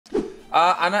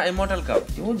Ana immortal कब?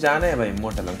 क्यों जाने है भाई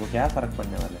immortal? हमको क्या फर्क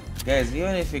पड़ने वाला है? Guys,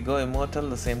 even if you go immortal,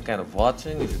 the same kind of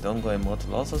watching. If you don't go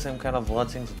immortal, also same kind of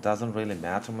watching. So it doesn't really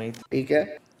matter, mate. ठीक है.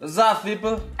 What's up,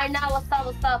 people? And now, what's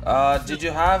up? Did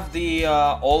you have the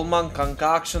almond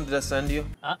concoction that I sent you?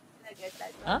 Huh?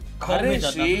 अरे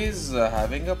she's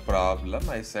having a problem.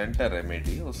 I sent a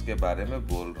remedy. उसके बारे में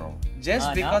बोल रहा हूँ.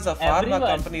 Just because a pharma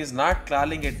company is not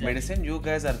calling it medicine, you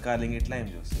guys are calling it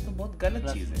lime juice. तो बहुत गलत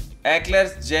चीज है.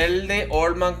 Eclairs gel दे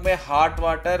old monk में hot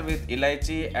water with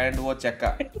इलायची and वो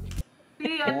चक्का.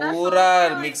 पूरा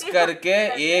मिक्स करके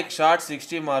एक शॉट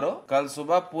 60 मारो. कल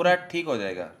सुबह पूरा ठीक हो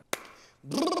जाएगा.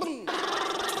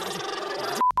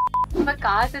 मैं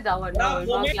कहाँ से जाऊँ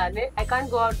लाने? I can't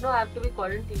go out now. I have to be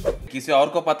quarantined. किसी और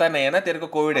को पता नहीं है ना तेरे को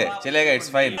कोविड है. चलेगा, इट्स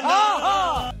फाइन.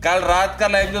 कल रात का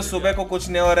लाइव जो सुबह को कुछ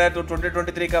नहीं हो रहा है तो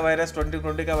 2023 का वायरस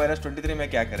 2020 का वायरस 23 में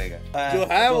क्या करेगा? जो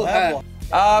है वो है.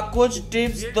 कुछ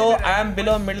टिप्स दो. I am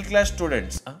below middle class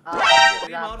students.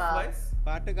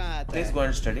 Please go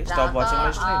and study. Stop watching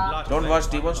my stream. Don't watch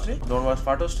tbone stream. Don't watch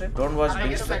Fato stream. Don't watch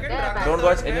Bing stream. Don't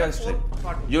watch anyone's stream.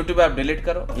 YouTube app delete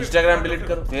करो. Instagram delete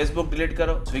करो. Facebook delete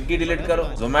करो. Swiggy delete करो.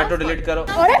 Zomato delete करो.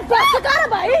 अरे बस कर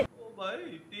भाई. ओ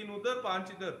भाई 3 उधर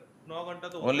 5 इधर 9 घंटा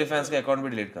तो. OnlyFans का अकाउंट भी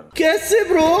delete करो. कैसे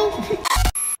bro?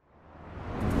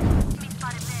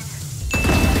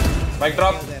 Mic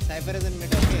drop. Cypher is in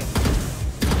mid. Okay.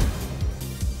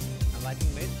 I'm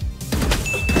watching mid.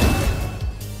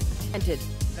 Entered.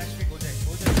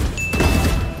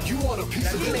 You want a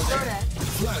piece of this?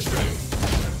 Flashbang.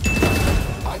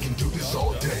 I can do this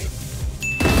all day.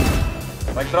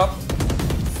 Mic drop.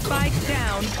 Spike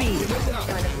down B.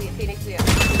 Phoenix here.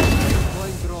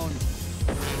 Going drone.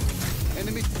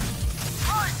 Enemy.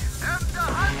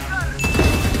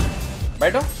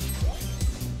 बैठो.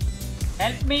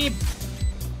 Help me.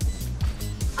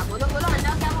 बोलो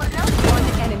अंडा क्या बोल रहे हो? One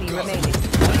enemy remaining.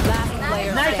 Last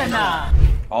player Nice standing. Anna.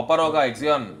 Hopper होगा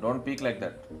Exion. Don't peek like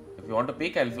that. If you want to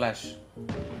peek, I'll flash.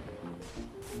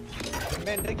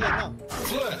 मैं enter किया ना.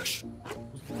 Flash.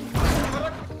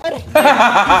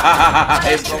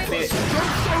 इसको पे.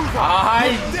 आई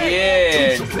ये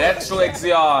death to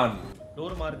Exion.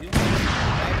 डोर मार दियो.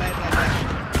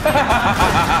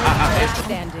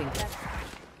 Standing.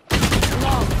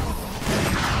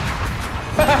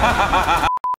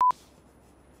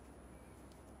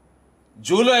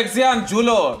 जूलो Exion,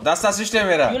 जूलो 10 असिस्ट है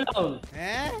मेरा.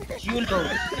 Julo.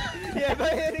 ये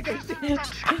भाई ये कैसे?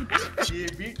 ये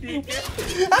भी ठीक है.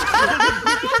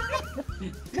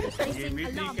 ये भी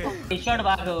ठीक है. शॉट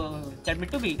भाग. चल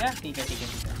मिट्टू भी क्या? ठीक है.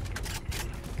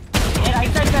 ये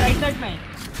राइट साइड में.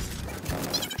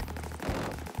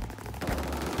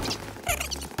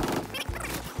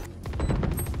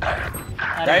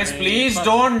 Guys, please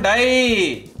don't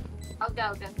die. Okay.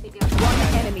 ठीक है. One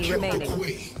enemy remaining.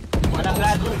 Mana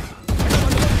flash.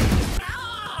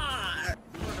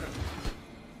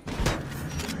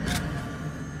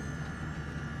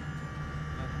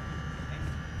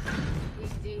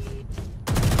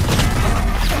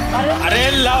 अरे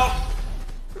लाओ.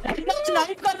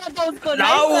 Snipe कर रहा था उसको.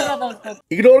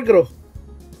 Ignore करो.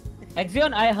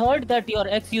 Exion, I heard that your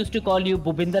ex used to call you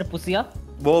Bhupinder Pusia.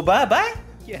 Boba bye.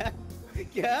 क्या?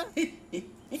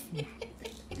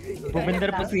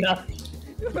 Bhupinder Pusia.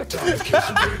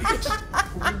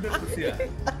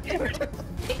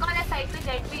 एक और साइड पे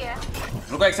जेट भी है.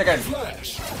 रुको एक second.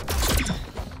 Flash.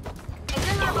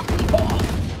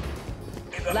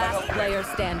 Last player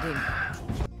standing.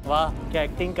 वाह क्या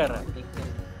एक्टिंग कर रहा है.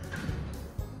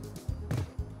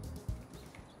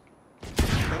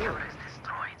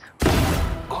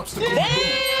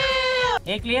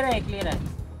 एक क्लियर है.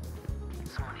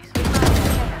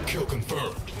 Kill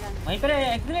confirmed. वहीं पर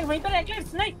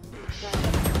एक्सलेट नहीं.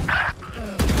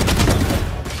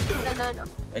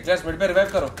 एक्लेस मिड पे रिवाइव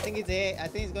करो. I think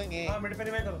he's going A. हां मिड पे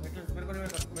रिवाइव करो. मेरे को रिवाइव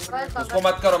करो. उसको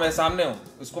मत करो, मैं सामने हूँ.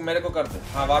 उसको मेरे को कर दे.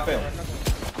 हाँ वहाँ पे हूँ.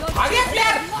 आ गया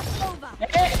player.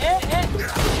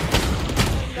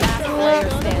 Last player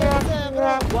standing.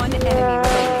 One enemy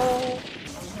remaining.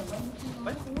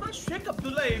 भाई पूरा शेख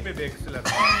अब्दुल्ला ए पे बैक से लगा.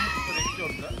 तो देखिए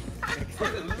होता.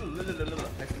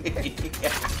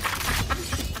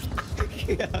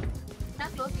 ना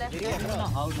close left.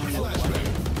 How do you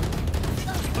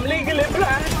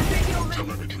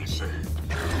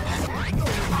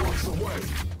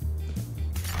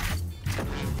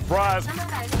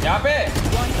यहाँ पे.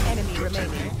 One enemy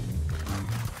remaining.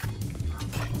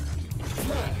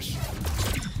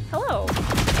 Hello.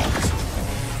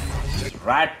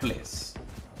 Rat place.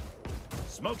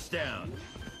 Smoke's down.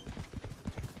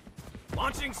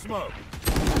 Launching smoke.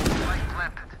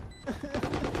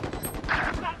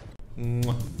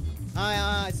 हाँ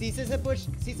हाँ C से push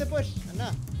Anna.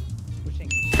 pushing.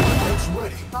 It's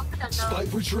ready.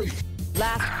 Spike retreat.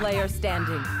 Last player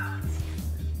standing.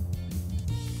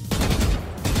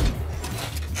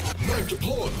 Knife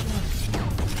deployed.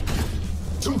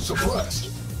 Two suppressed.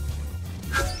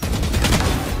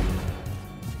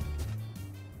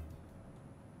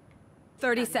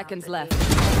 30 seconds left.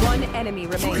 One enemy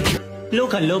remaining. लो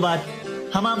कर लो बात,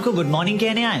 हम आपको good morning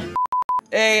कहने आए।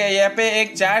 यहाँ पे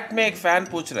एक चैट में एक फैन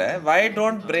पूछ रहा है why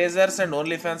don't Brazers and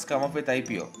OnlyFans come up with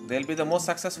IPO? They'll be the most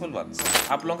successful ones.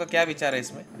 आप लोगों का क्या विचार है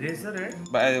इसमें? रेजर है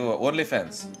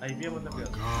OnlyFans. IPO मतलब क्या?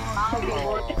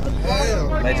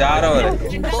 मैं जा रहा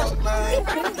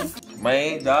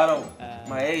हूँ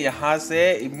मैं यहाँ से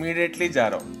इमीडिएटली जा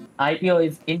रहा हूँ। IPO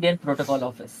is Indian Protocol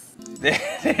Office.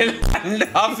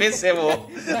 Office है वो।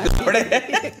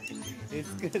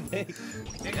 इसको देख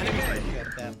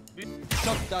करता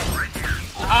है।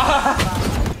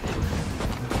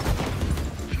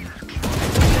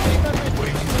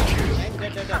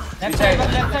 Left side.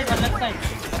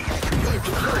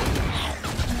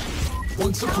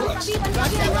 One suppressed.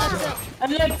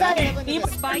 Left side.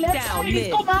 Spike down mid.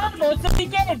 इसको मार लो, सभी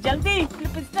के जल्दी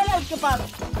पिस्टल है उसके पास।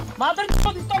 माधुर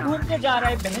को इसको ढूंढ के जा रहा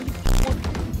है बहन।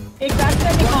 एक बैक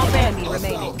साइड कहां पे है?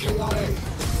 Remaining.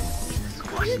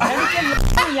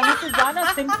 यहाँ से जाना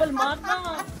सिंपल मारना।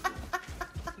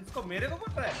 इसको मेरे को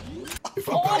बोल रहा है। If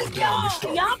I और bow क्या? down, you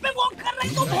start. यहाँ पे वॉक कर रहे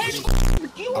तो बहन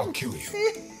क्यों? I'll kill you.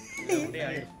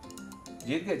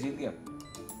 जीत गया।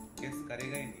 किस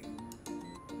करेगा ही नहीं।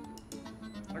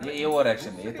 ये ओवर एक्शन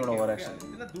है, ये थोड़ा ओवर एक्शन है।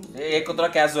 ये एक थोड़ा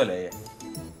कैजुअल है ये।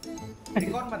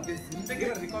 रिकॉर्ड मत दे, जिंदगी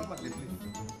में रिकॉर्ड मत दे प्लीज।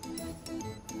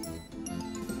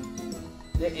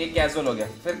 ये कैजुअल हो गया,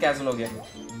 फिर कैजुअल हो गया।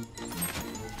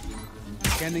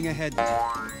 Scanning ahead.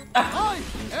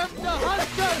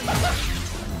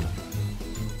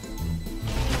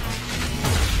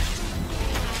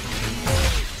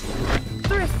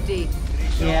 Thrifty.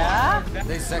 क्या?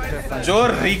 जो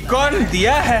रिकॉन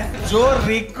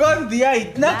दिया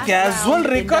इतना कैजुअल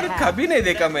रिकॉन कभी नहीं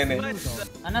देखा मैंने। रन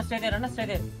स्टे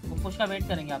देयर वो पुश का वेट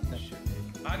करेंगे आपका।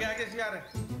 आगे से आ रहा है।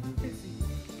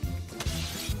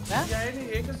 क्या? क्या है नहीं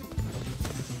एक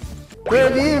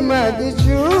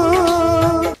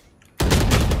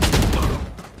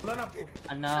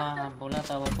अन्ना बोला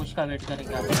था वो पुश का वेट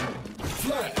करेंगे आप।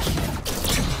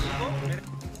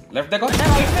 लेफ्ट देखो।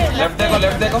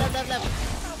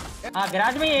 हाँ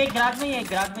गैराज में ही है, गैराज में ही है।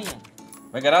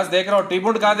 मैं गैराज देख रहा हूँ।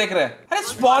 टीबोन कहाँ देख रहा है? अरे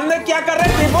स्पॉन में क्या कर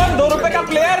रहे हैं टीबोन? 2 रुपए का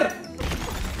प्लेयर।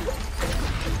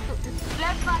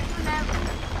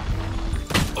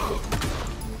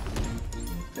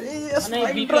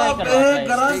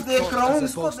 गैराज देख रहा हूँ,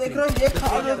 इसको देख रहा हूँ, ये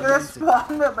खा देख रहा है,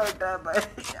 स्पॉन में बैठा है भाई।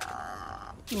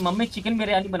 मम्मी चिकन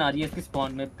बिरयानी बना रही है इसकी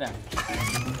स्पॉन में।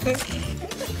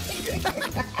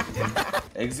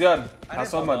 एक्सियन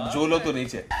हंसो मत, जोलो तो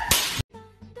नीचे।